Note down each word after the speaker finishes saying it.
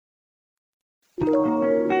Gió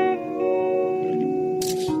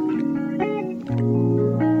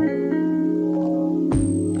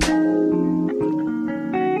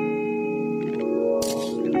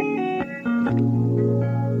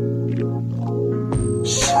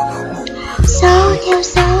theo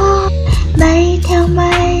gió, mây theo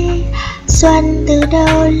mây, xuân từ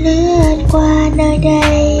đâu lướt qua nơi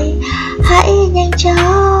đây. Hãy nhanh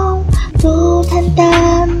chóng tu thân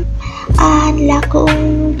tâm, an lạc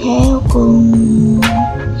cũng theo cùng.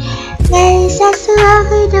 Ngày xa xưa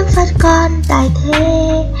khi Đức Phật còn tại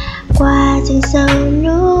thế, qua rừng sâu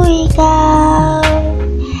núi cao,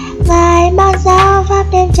 Ngài mang giáo pháp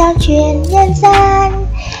đem trao truyền nhân gian,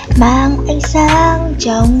 mang ánh sáng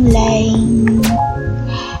trong lành.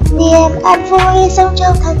 Niềm an vui sống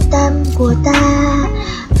trong thân tâm của ta,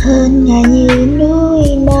 hơn Ngài như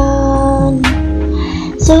núi non.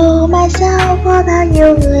 Dù mai sau có bao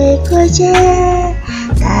nhiêu người cười chê,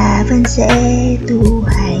 ta vẫn sẽ tu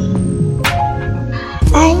hành.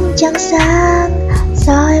 Ánh trăng sáng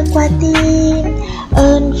soi qua tim,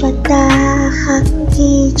 ơn Phật ta khắc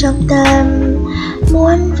ghi trong tâm.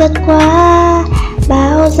 Muốn vượt qua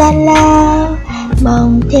bao gian lao,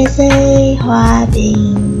 mong thế giới hòa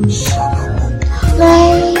bình.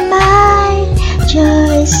 Ngày mai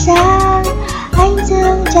trời sáng, ánh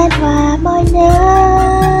dương chan hòa mọi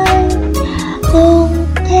nơi. Cùng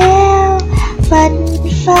theo Phật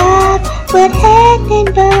pháp, vượt hết đến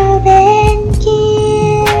bờ bên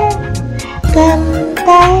kia. Cầm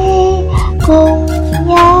tay cùng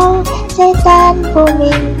nhau, sẽ tan vô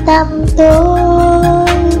mình tăm tối.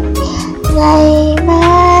 Ngày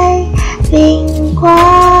mai vinh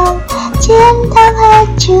quang, chiến thắng hết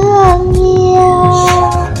trường nhiêu.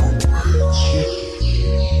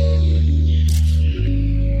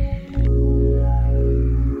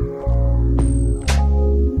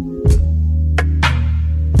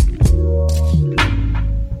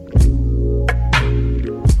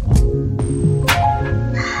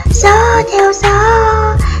 Gió theo gió,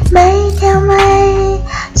 mây theo mây,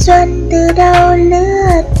 xuân từ đâu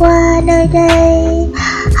lướt qua nơi đây.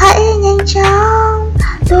 Hãy nhanh chóng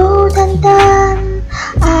tu thân tâm,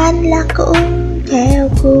 an lạc cũng theo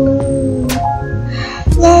cùng.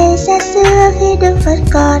 Ngày xa xưa khi Đức Phật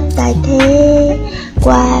còn tại thế,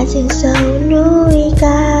 qua rừng sâu núi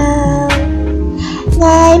cao,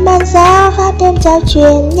 Ngài mang giáo pháp đem trao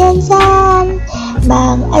truyền nhân gian,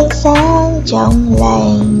 mang ánh sáng trong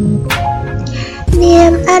lành.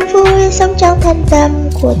 Niềm an vui sống trong thân tâm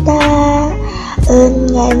của ta, ơn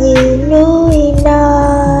Ngài như núi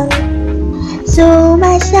non. Dù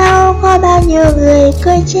mai sau có bao nhiêu người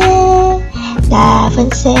cười chê, ta vẫn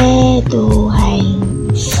sẽ tu hành.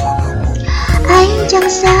 Ánh trăng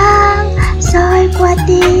sáng soi qua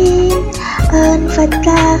tim, ơn Phật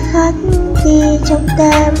ta khắc ghi trong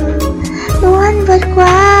tâm. Muốn vượt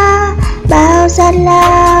qua bao gian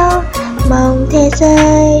lao, mong thế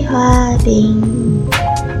giới hòa bình.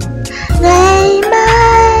 Ngày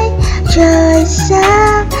mai trời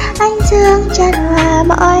sáng, ánh dương chan hòa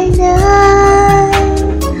mọi nơi.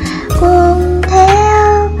 Cùng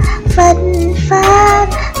theo Phật pháp,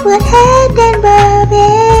 vượt hết đến bờ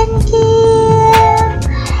bên kia.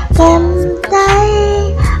 Cầm tay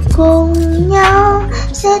cùng nhau,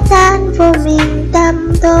 sẽ tan vô mình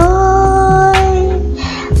tăm tối.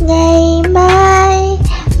 Ngày mai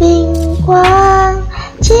vinh quang,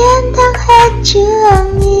 chiến thắng hết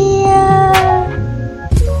trường nhiêu.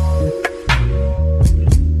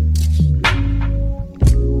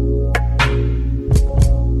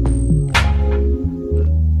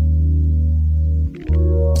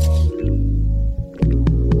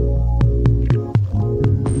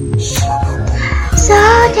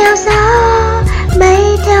 Gió theo gió,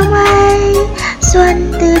 mây theo mây,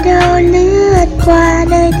 xuân từ đâu lướt qua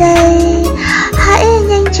nơi đây. Hãy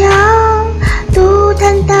nhanh chóng tu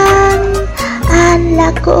thân tâm, an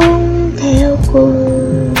lạc cũng theo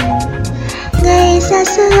cùng. Ngày xa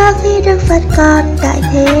xưa khi Đức Phật còn tại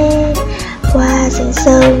thế, qua rừng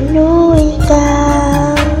sâu núi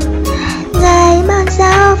cao, Ngài mang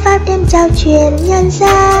giáo pháp đem trao truyền nhân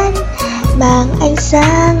gian, mang ánh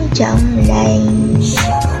sáng trong lành.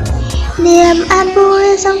 Niềm an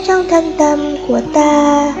vui sống trong thân tâm của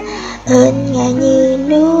ta, ơn Ngài như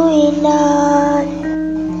núi non.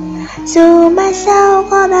 Dù mai sau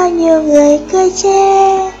có bao nhiêu người cười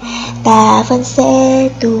chê, ta vẫn sẽ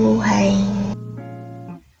tu hành.